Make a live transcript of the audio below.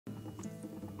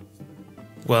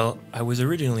Well, I was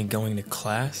originally going to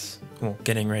class, well,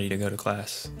 getting ready to go to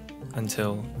class,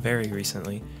 until very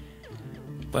recently,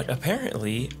 but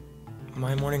apparently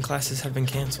my morning classes have been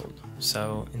canceled,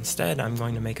 so instead I'm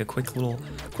going to make a quick little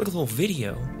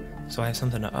video, so I have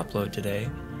something to upload today,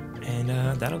 and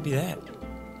that'll be that.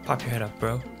 Pop your head up,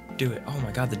 bro. Do it. Oh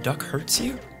my god, the duck hurts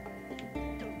you?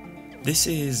 This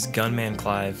is Gunman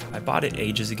Clive. I bought it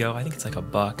ages ago. I think it's like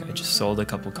 $1. I just sold a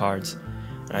couple cards,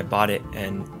 and I bought it,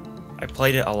 and I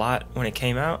played it a lot when it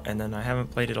came out, and then I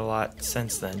haven't played it a lot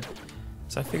since then.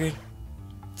 So I figured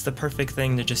it's the perfect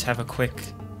thing to just have a quick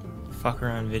fuck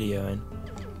around video in.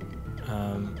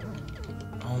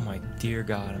 Oh my dear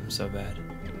god, I'm so bad.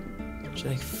 She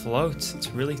like floats. It's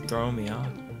really throwing me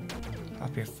off.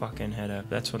 Pop your fucking head up.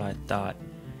 That's what I thought.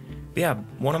 But yeah,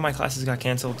 one of my classes got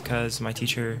canceled because my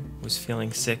teacher was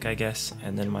feeling sick, I guess,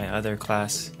 and then my other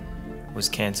class was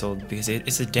canceled because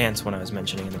it's a dance one I was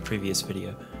mentioning in the previous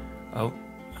video. Oh,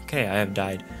 okay, I have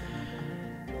died.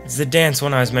 It's the dance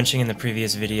one I was mentioning in the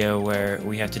previous video where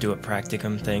we have to do a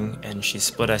practicum thing, and she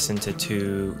split us into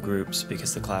 2 groups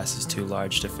because the class is too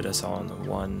large to fit us all in the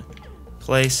one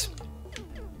place.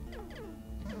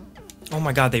 Oh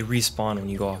my god, they respawn when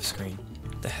you go off screen.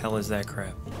 What the hell is that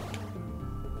crap?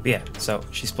 But yeah, so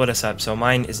she split us up, so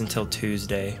mine is until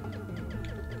Tuesday.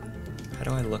 How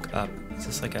do I look up? Is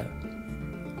this like a...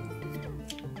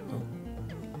 Oh.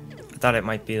 I thought it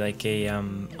might be like a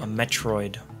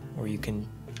Metroid, where you can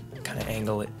kind of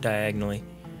angle it diagonally.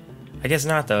 I guess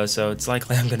not though, so it's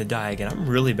likely I'm gonna die again. I'm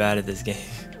really bad at this game.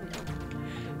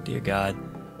 Dear god.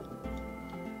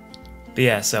 But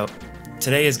yeah, so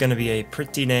today is gonna be a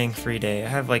pretty dang free day. I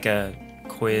have like a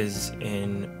quiz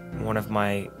in one of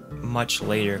my much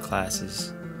later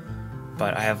classes,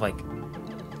 but I have like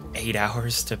 8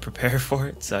 hours to prepare for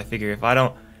it, so I figure if I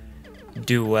don't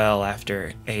do well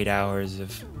after 8 hours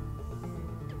of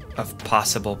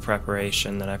possible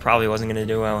preparation, then I probably wasn't going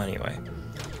to do well anyway.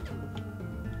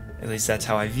 At least that's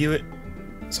how I view it.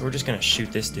 So we're just going to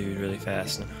shoot this dude really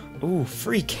fast. Ooh,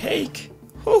 free cake!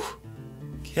 Whew!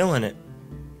 Killing it.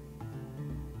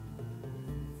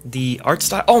 The art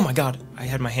style... Oh my god! I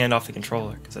had my hand off the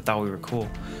controller because I thought we were cool.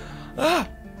 Ah!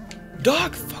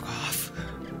 Dog! Fuck off!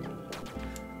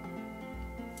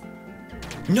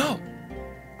 No!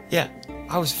 Yeah,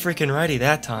 I was freaking ready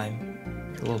that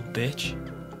time. You little bitch.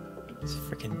 This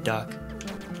freaking duck.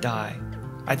 Die.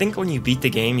 I think when you beat the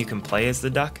game, you can play as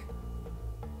the duck.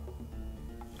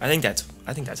 I think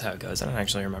that's how it goes. I don't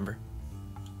actually remember.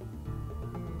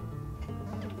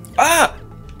 Ah!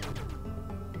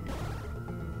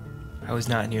 I was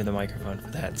not near the microphone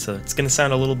for that, so it's gonna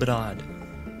sound a little bit odd.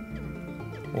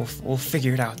 We'll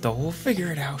figure it out, though. We'll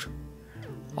figure it out.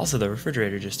 Also, the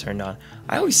refrigerator just turned on.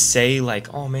 I always say,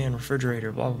 like, oh man,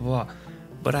 refrigerator, blah, blah, blah.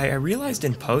 But I realized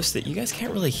in post that you guys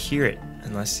can't really hear it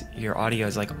unless your audio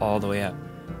is, like, all the way up.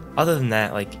 Other than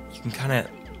that, like, you can kind of...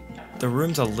 The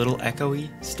room's a little echoey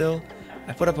still.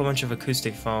 I put up a bunch of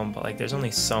acoustic foam, but, like, there's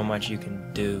only so much you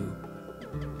can do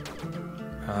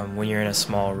when you're in a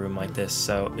small room like this.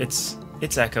 So it's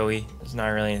echoey. There's not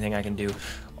really anything I can do.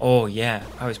 Oh, yeah.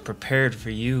 I was prepared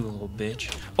for you, little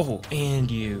bitch. Oh,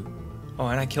 and you. Oh,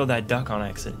 and I killed that duck on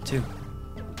accident, too.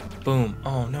 Boom.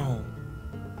 Oh, no.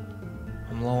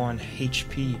 I'm low on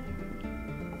HP.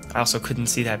 I also couldn't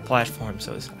see that platform,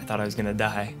 so I thought I was gonna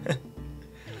die.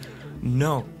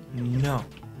 No. No.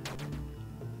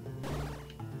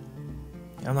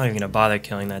 I'm not even gonna bother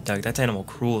killing that duck. That's animal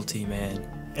cruelty,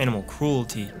 man. Animal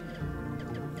cruelty.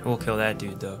 I will kill that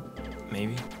dude, though.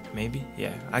 Maybe? Maybe?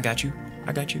 Yeah, I got you.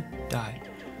 I got you. Die.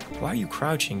 Why are you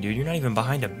crouching, dude? You're not even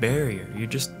behind a barrier. You're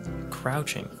just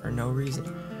crouching for no reason.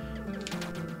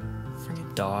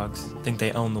 Freaking dogs. Think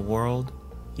they own the world?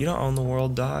 You don't own the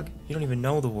world, dog. You don't even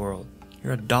know the world.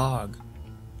 You're a dog.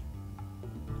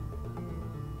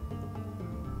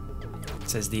 It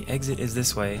says the exit is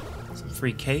this way. Some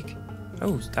free cake.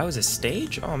 Oh, that was a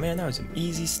stage? Oh man, that was some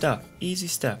easy stuff. Easy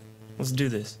stuff. Let's do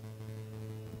this.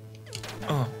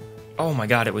 Oh. Oh my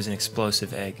god, it was an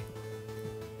explosive egg.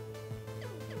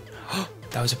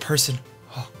 That was a person.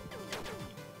 Oh.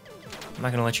 I'm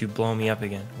not gonna let you blow me up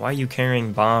again. Why are you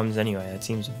carrying bombs anyway? That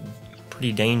seems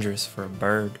pretty dangerous for a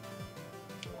bird.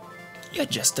 You're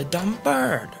just a dumb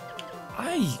bird.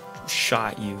 I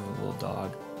shot you, little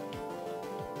dog.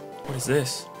 What is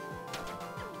this?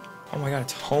 Oh my god,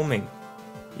 it's homing.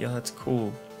 Yeah, that's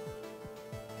cool.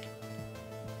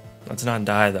 Let's not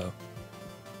die though.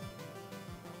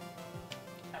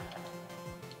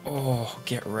 Oh,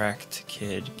 get wrecked,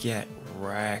 kid. Get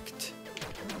wrecked.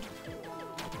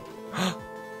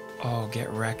 Oh, get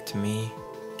wrecked, me.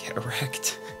 Get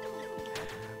wrecked.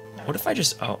 What if I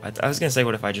just... Oh, I was gonna say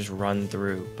what if I just run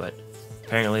through, but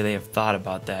Apparently they have thought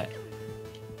about that.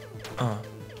 I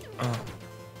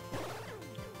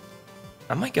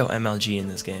might go MLG in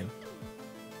this game.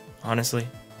 Honestly,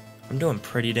 I'm doing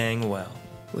pretty dang well.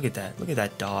 Look at that. Look at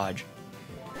that dodge.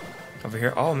 Over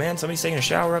here. Oh man, somebody's taking a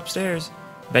shower upstairs.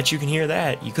 Bet you can hear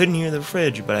that. You couldn't hear the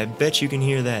fridge, but I bet you can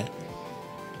hear that.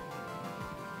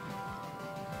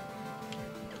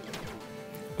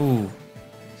 Ooh.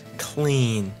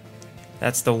 Clean.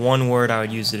 That's the one word I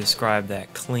would use to describe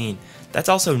that. Clean. That's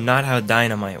also not how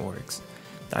dynamite works.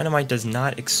 Dynamite does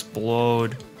not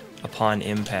explode upon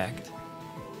impact.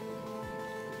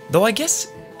 Though I guess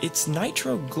it's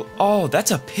nitro. Oh,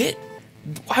 that's a pit.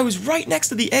 I was right next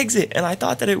to the exit, and I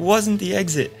thought that it wasn't the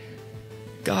exit.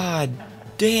 God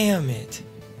damn it.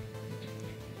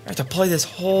 I have to play this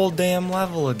whole damn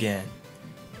level again.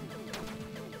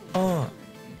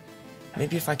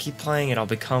 Maybe if I keep playing it, I'll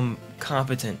become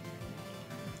competent.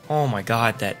 Oh my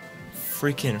god, that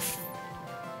freaking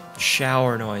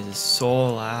shower noise is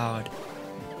so loud.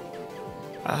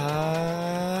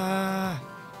 Why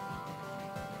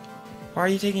are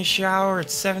you taking a shower?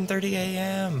 It's 7:30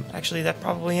 a.m. Actually, that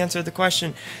probably answered the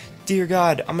question. Dear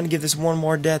God, I'm gonna give this one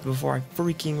more death before I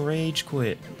freaking rage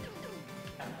quit.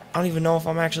 I don't even know if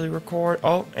I'm actually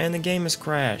Oh, and the game has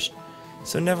crashed.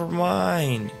 So never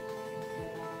mind.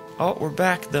 Oh, we're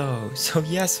back though. So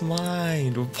yes,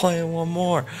 mind. We're playing one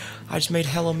more. I just made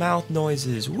hella mouth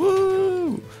noises.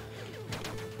 Woo!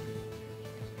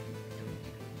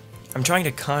 I'm trying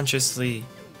to consciously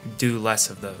do less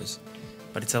of those,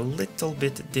 but it's a little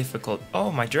bit difficult.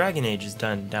 Oh, my Dragon Age is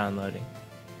done downloading.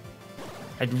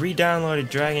 I'd re-downloaded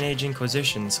Dragon Age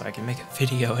Inquisition so I can make a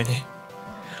video in it.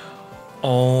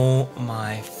 Oh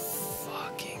my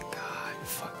fucking god.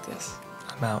 Fuck this.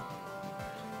 I'm out.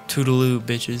 Toodaloo,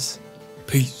 bitches.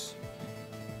 Peace.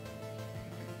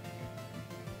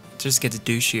 It just gets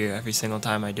douchier every single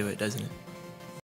time I do it, doesn't it?